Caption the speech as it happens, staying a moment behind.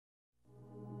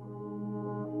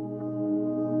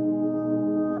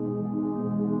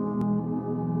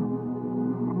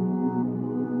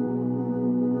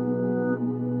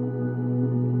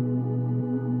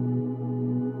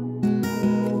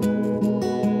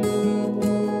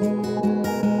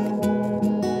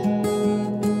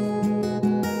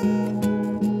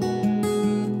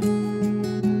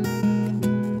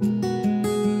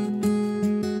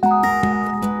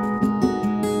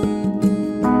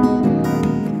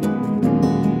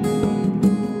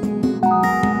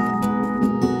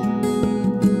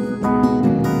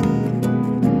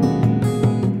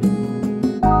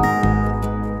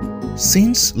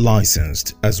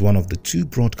licensed as one of the 2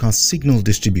 broadcast signal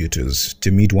distributors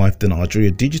to midwife the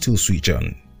Nigeria Digital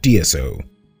Switch-On (DSO)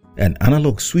 and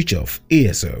Analog Switch-Off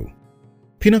 (ASO.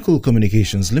 Pinnacle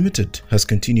Communications Limited has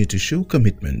continued to show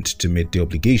commitment to meet the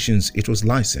obligations it was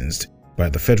licensed by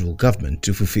the federal government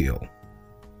to fulfill.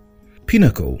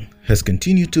 Pinnacle has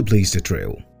continued to blaze the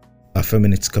trail,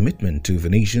 affirming its commitment to the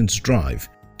nation's drive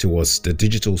towards the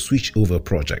digital switchover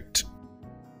project.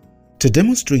 To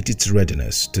demonstrate its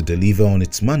readiness to deliver on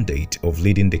its mandate of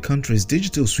leading the country's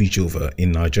digital switchover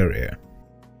in Nigeria,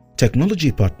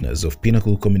 technology partners of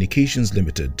Pinnacle Communications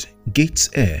Limited,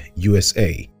 Gatesair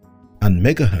USA, and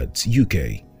Megahertz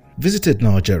UK visited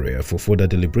Nigeria for further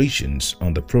deliberations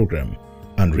on the program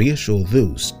and reassure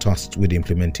those tasked with the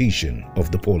implementation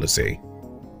of the policy.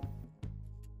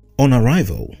 On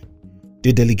arrival,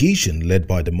 the delegation led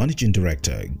by the Managing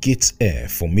Director, Gatesair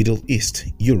for Middle East,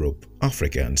 Europe,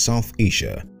 Africa and South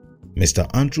Asia, Mr.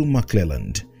 Andrew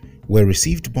McClelland, were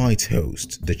received by its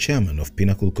host, the Chairman of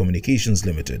Pinnacle Communications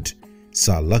Limited,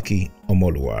 Sir Lucky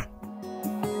Omoluwa.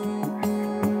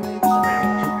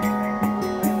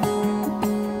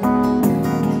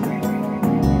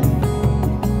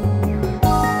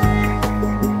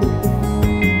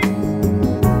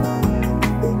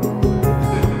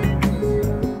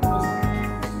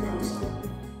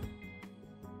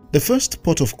 The first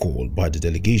port of call by the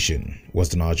delegation was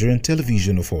the Nigerian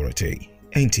Television Authority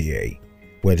 (NTA),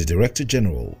 where the Director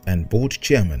General and Board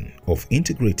Chairman of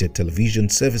Integrated Television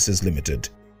Services Limited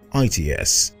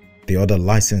 (ITS), the other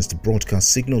licensed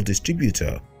broadcast signal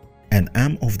distributor and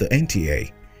arm of the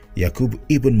NTA, Yakub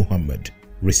Ibn Muhammad,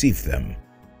 received them.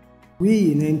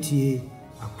 We in NTA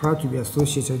are proud to be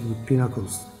associated with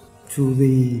Pinnacles. To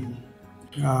the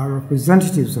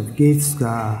representatives of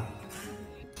Gatesair,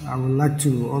 I would like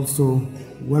to also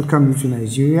welcome you to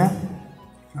Nigeria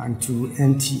and to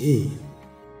NTA.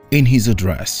 In his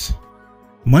address,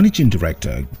 Managing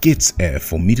Director, Gatesair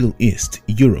for Middle East,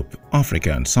 Europe,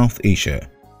 Africa and South Asia,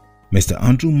 Mr.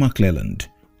 Andrew McClelland,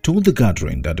 told the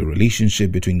gathering that the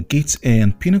relationship between Gatesair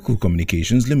and Pinnacle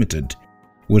Communications Limited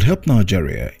will help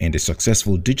Nigeria in the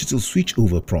successful digital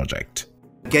switchover project.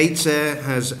 Gatesair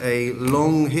has a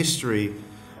long history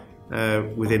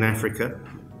within Africa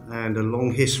and a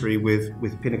long history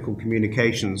with Pinnacle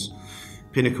Communications.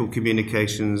 Pinnacle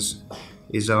Communications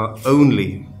is our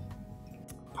only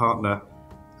partner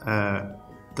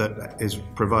that is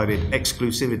provided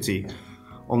exclusivity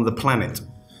on the planet.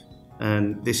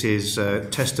 And this is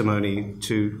testimony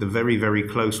to the very, very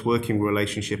close working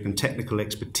relationship and technical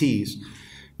expertise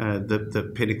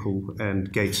that Pinnacle and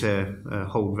Gatesair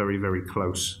hold very, very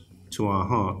close to our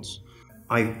hearts.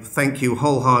 I thank you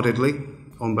wholeheartedly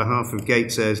on behalf of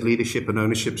Gatesair's leadership and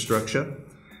ownership structure,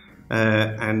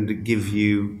 and give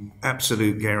you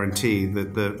absolute guarantee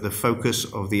that the focus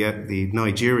of the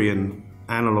Nigerian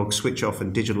analog switch off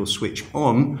and digital switch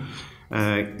on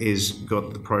is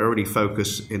got the priority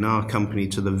focus in our company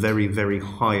to the very, very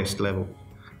highest level.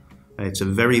 It's a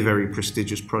very, very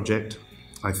prestigious project.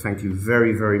 I thank you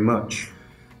very, very much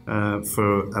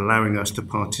for allowing us to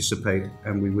participate,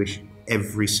 and we wish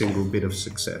every single bit of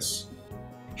success.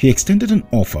 He extended an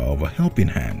offer of a helping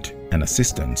hand and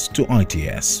assistance to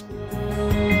ITS.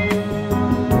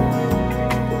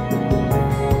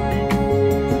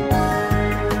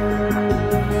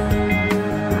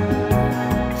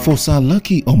 For Sir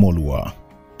Lucky Omoluwa,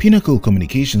 Pinnacle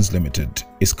Communications Limited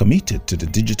is committed to the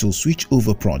digital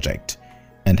switchover project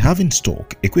and have in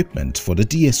stock equipment for the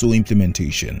DSO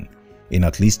implementation in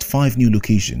at least 5 new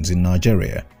locations in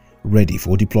Nigeria, ready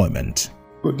for deployment.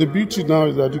 But the beauty now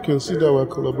is that you can see that we're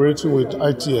collaborating with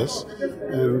ITS,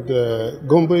 and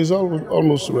Gombe is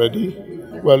almost ready.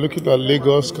 We're looking at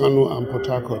Lagos, Kano and Port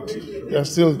Harcourt. There are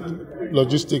still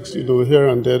logistics, here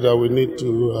and there that we need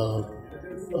to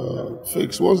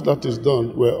fix. Once that is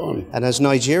done, we're on. And as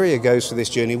Nigeria goes through this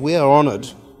journey, we are honoured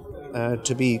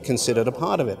to be considered a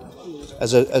part of it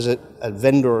as a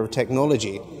vendor of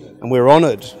technology, and we're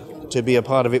honoured to be a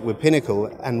part of it with Pinnacle,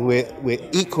 and we're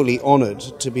equally honoured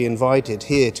to be invited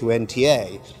here to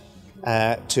NTA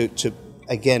to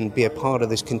again be a part of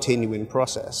this continuing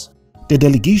process. The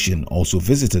delegation also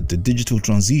visited the Digital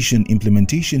Transition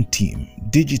Implementation Team,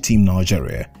 DigiTeam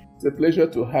Nigeria. It's a pleasure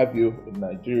to have you in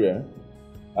Nigeria.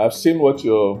 I've seen what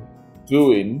you're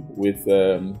doing with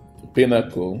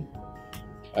Pinnacle.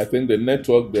 I think the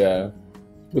network they are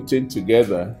putting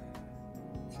together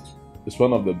is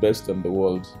one of the best in the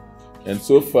world. And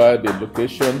so far, the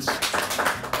locations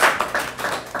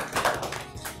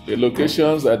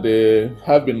that they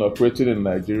have been operating in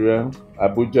Nigeria,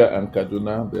 Abuja and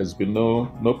Kaduna, there's been no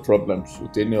problems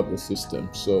with any of the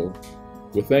systems. So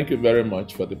We thank you very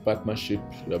much for the partnership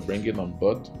you are bringing on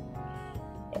board.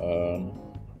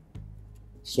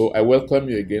 So I welcome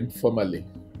you again formally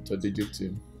to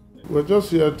DigiTeam. We're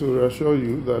just here to reassure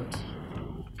you that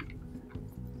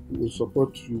we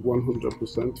support you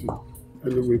 100%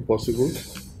 in any way possible.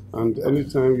 And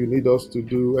anytime you need us to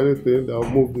do anything that will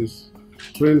move this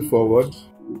train forward,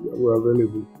 we're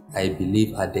available. I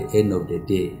believe at the end of the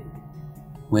day,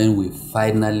 when we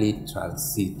finally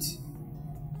transit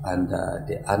and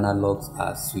the analogs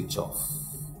are switched off,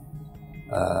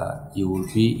 you will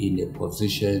be in a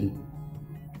position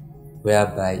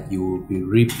whereby you will be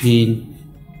reaping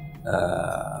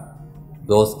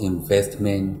those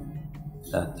investments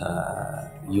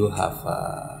that you have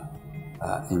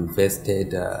invested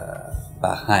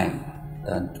behind,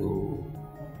 and to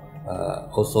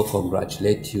also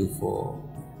congratulate you for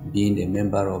being a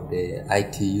member of the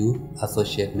ITU,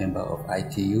 associate member of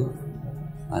ITU,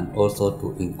 and also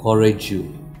to encourage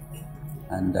you.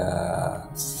 And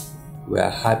we are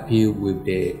happy with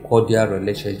the cordial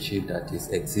relationship that is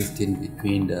existing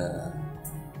between the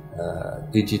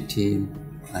DigiTeam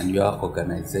and your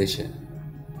organization.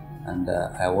 And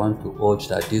I want to urge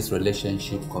that this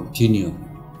relationship continue,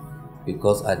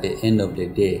 because at the end of the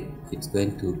day, it's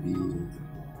going to be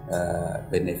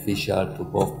beneficial to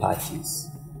both parties.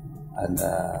 And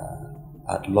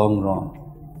at long run,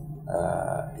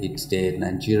 it's the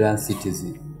Nigerian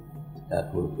citizen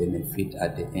that will benefit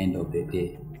at the end of the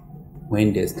day,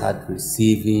 when they start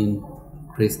receiving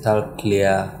crystal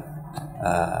clear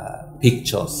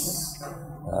pictures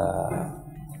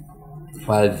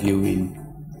while viewing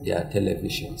their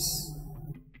televisions.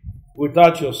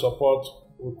 Without your support,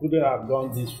 we couldn't have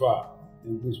gone this far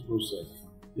in this process.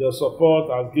 Your support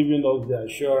has given us the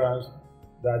assurance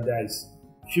that there is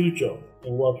future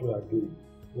in what we are doing.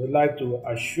 We'd like to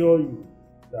assure you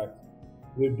that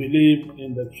we believe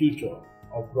in the future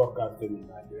of broadcasting in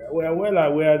Nigeria. We are well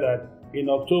aware that in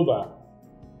October,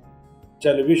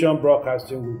 television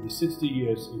broadcasting will be 60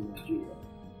 years in Nigeria.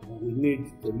 And we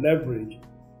need to leverage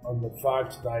on the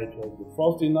fact that it was the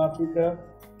first in Africa,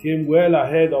 came well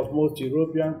ahead of most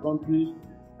European countries,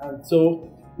 and so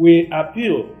we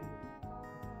appeal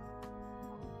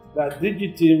that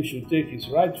DigiTeam should take its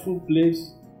rightful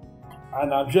place,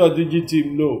 and I'm sure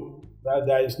DigiTeam know that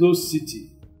there is no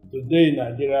city today in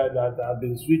Nigeria that has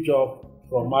been switched off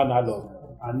from analog,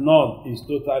 and none is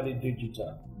totally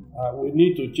digital. We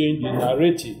need to change the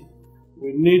narrative.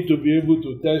 We need to be able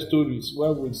to tell stories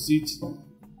where we sit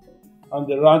on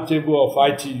the round table of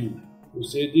ITU to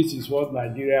say this is what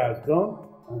Nigeria has done,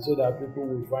 and so that people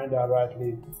will find out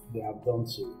rightly they have done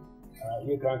so.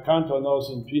 You can count on us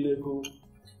in Pinnacle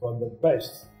for the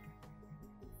best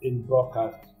in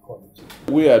broadcast quality.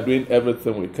 We are doing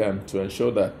everything we can to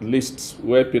ensure that at least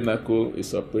where Pinnacle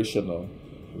is operational,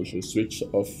 we should switch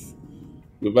off.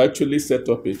 We've actually set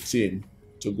up a team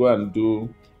to go and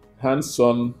do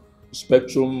hands-on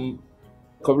spectrum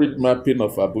coverage mapping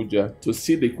of Abuja to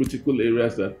see the critical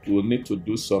areas that we'll need to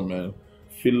do some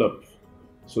fill-up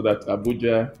so that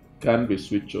Abuja can be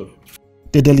switched off.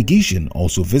 The delegation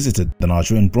also visited the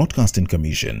Nigerian Broadcasting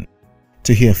Commission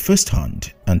to hear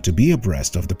firsthand and to be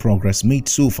abreast of the progress made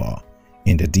so far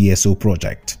in the DSO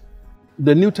project.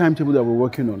 The new timetable that we're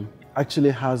working on actually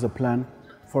has a plan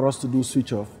for us to do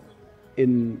switch off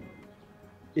in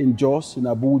Jos, in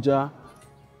Abuja,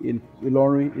 in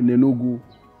Ilorin, in Enugu,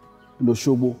 in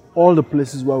Osogbo, all the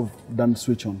places where we've done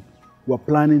switch on. We're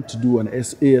planning to do an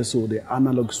ASO, the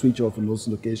analog switch off in those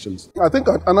locations. I think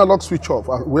an analog switch off,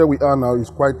 where we are now, is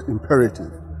quite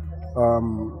imperative.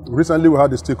 Recently we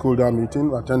had a stakeholder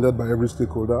meeting attended by every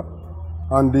stakeholder,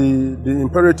 and the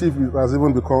imperative has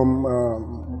even become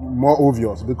more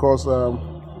obvious, because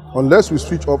unless we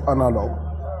switch off analog,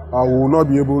 we will not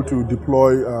be able to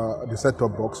deploy the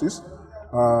set-top boxes,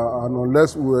 and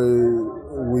unless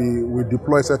we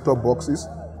deploy set-top boxes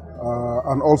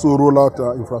and also roll out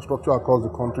infrastructure across the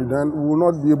country, then we will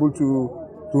not be able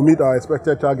to meet our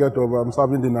expected target of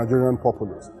serving the Nigerian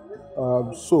populace.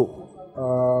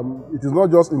 It is not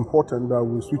just important that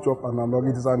we switch off analog,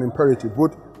 it is an imperative,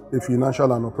 both a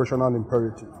financial and operational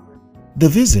imperative. The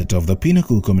visit of the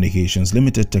Pinnacle Communications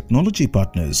Limited technology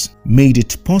partners made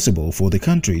it possible for the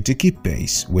country to keep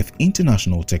pace with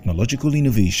international technological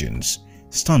innovations,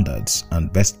 standards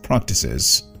and best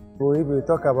practices. If we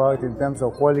talk about in terms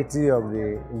of quality of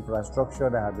the infrastructure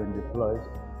that have been deployed,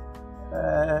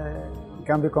 it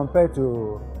can be compared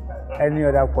to any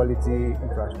other quality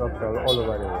infrastructure all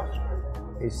over the world.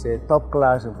 It's a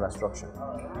top-class infrastructure,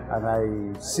 and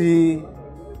I see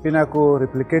Pinnacle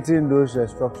replicating those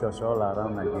structures all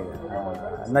around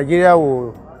Nigeria. Nigeria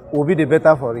will be the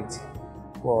better for it.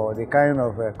 for the kind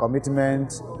of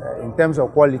commitment in terms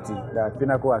of quality that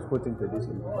Pinnacle has put into this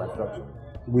infrastructure.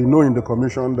 We know in the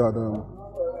Commission that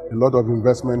a lot of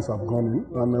investments have gone in,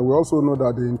 and we also know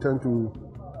that they intend to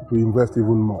invest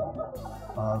even more.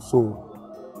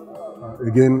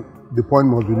 Again, the point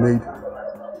must be made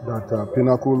that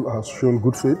Pinnacle has shown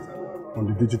good faith on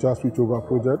the digital switchover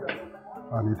project,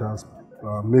 and it has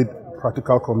made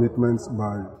practical commitments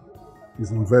by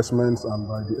its investments and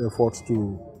by the efforts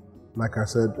to, like I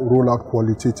said, roll out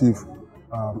qualitative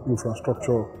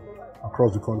infrastructure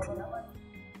across the country.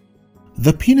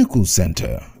 The Pinnacle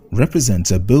Center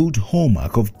represents a bold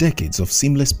hallmark of decades of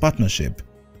seamless partnership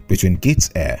between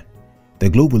Gatesair, the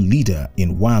global leader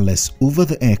in wireless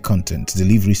over-the-air content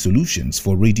delivery solutions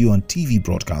for radio and TV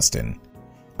broadcasting,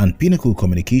 and Pinnacle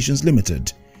Communications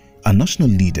Limited, a national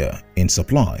leader in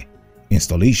supply,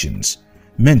 installations,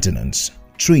 maintenance,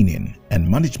 training, and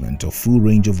management of full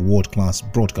range of world-class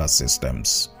broadcast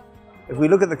systems. If we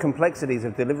look at the complexities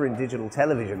of delivering digital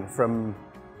television, from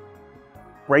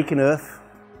breaking earth,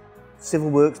 civil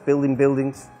works, building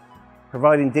buildings,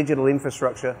 providing digital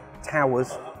infrastructure,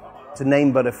 towers, to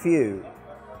name but a few,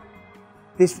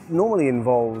 this normally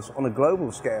involves, on a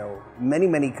global scale,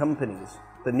 many companies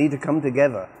that need to come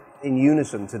together in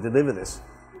unison to deliver this.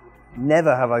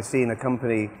 Never have I seen a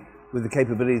company with the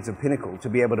capabilities of Pinnacle to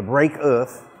be able to break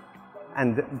earth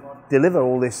and deliver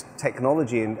all this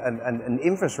technology and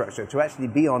infrastructure to actually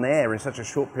be on air in such a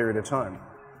short period of time.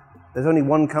 There's only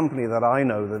one company that I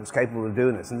know that's capable of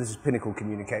doing this, and this is Pinnacle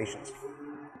Communications,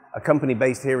 a company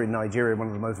based here in Nigeria, one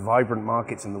of the most vibrant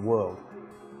markets in the world.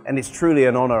 And it's truly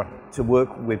an honor to work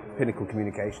with Pinnacle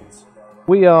Communications.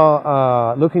 We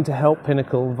are looking to help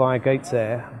Pinnacle via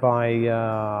Gatesair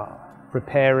by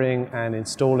preparing and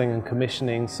installing and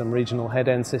commissioning some regional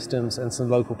head-end systems and some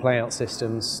local playout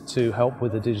systems to help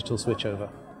with the digital switchover.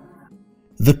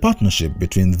 The partnership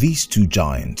between these two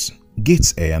giants,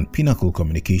 Gatesair and Pinnacle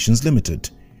Communications Limited,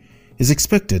 is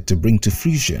expected to bring to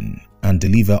fruition and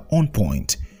deliver on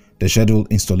point the scheduled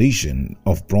installation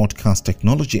of broadcast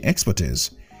technology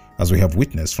expertise, as we have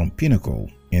witnessed from Pinnacle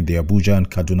in the Abuja and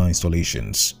Kaduna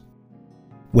installations.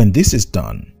 When this is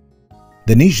done,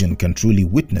 the nation can truly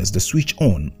witness the switch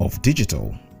on of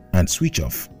digital and switch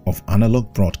off of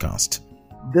analog broadcast.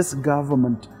 This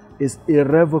government is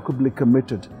irrevocably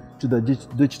committed to the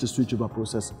digital switchover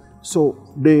process. So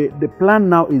the plan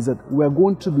now is that we are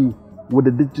going to be, with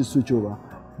the digital switchover,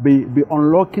 be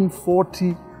unlocking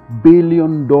 $40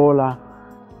 billion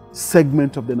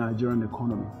segment of the Nigerian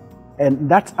economy. And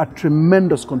that's a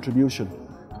tremendous contribution.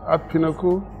 At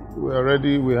Pinnacle, we are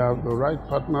ready. We have the right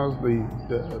partners. The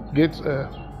Gatesair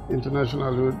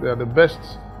International, they are the best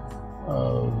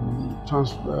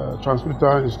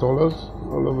transmitter installers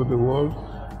all over the world,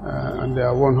 and they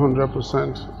are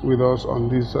 100% with us on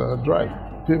this drive.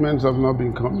 Payments have not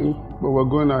been coming, but we're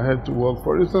going ahead to work.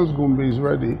 For instance, Gombe is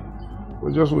ready.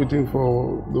 We're just waiting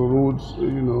for the roads,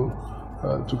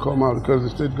 to come out, because the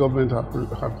state government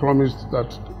had promised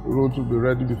that roads will be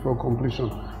ready before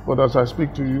completion. But as I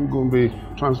speak to you, Gombe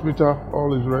transmitter,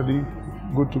 all is ready,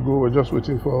 good to go. We're just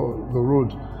waiting for the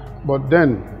road. But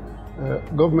then,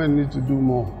 government needs to do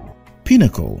more.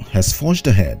 Pinnacle has forged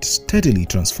ahead, steadily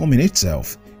transforming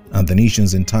itself and the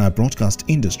nation's entire broadcast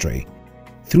industry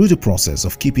through the process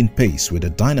of keeping pace with the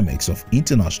dynamics of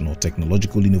international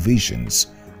technological innovations,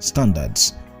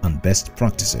 standards, and best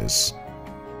practices.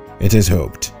 It is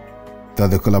hoped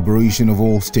that the collaboration of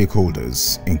all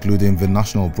stakeholders, including the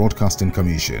National Broadcasting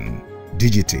Commission,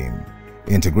 DigiTeam,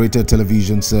 Integrated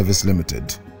Television Service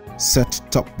Limited,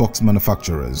 set-top box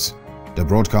manufacturers, the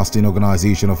Broadcasting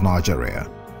Organization of Nigeria,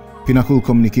 Pinnacle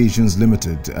Communications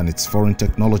Limited and its foreign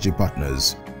technology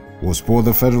partners, will spur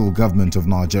the federal government of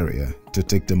Nigeria to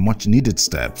take the much-needed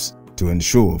steps to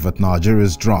ensure that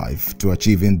Nigeria's drive to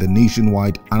achieving the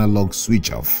nationwide analog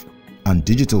switch-off and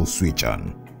digital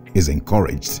switch-on is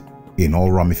encouraged in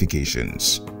all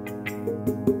ramifications.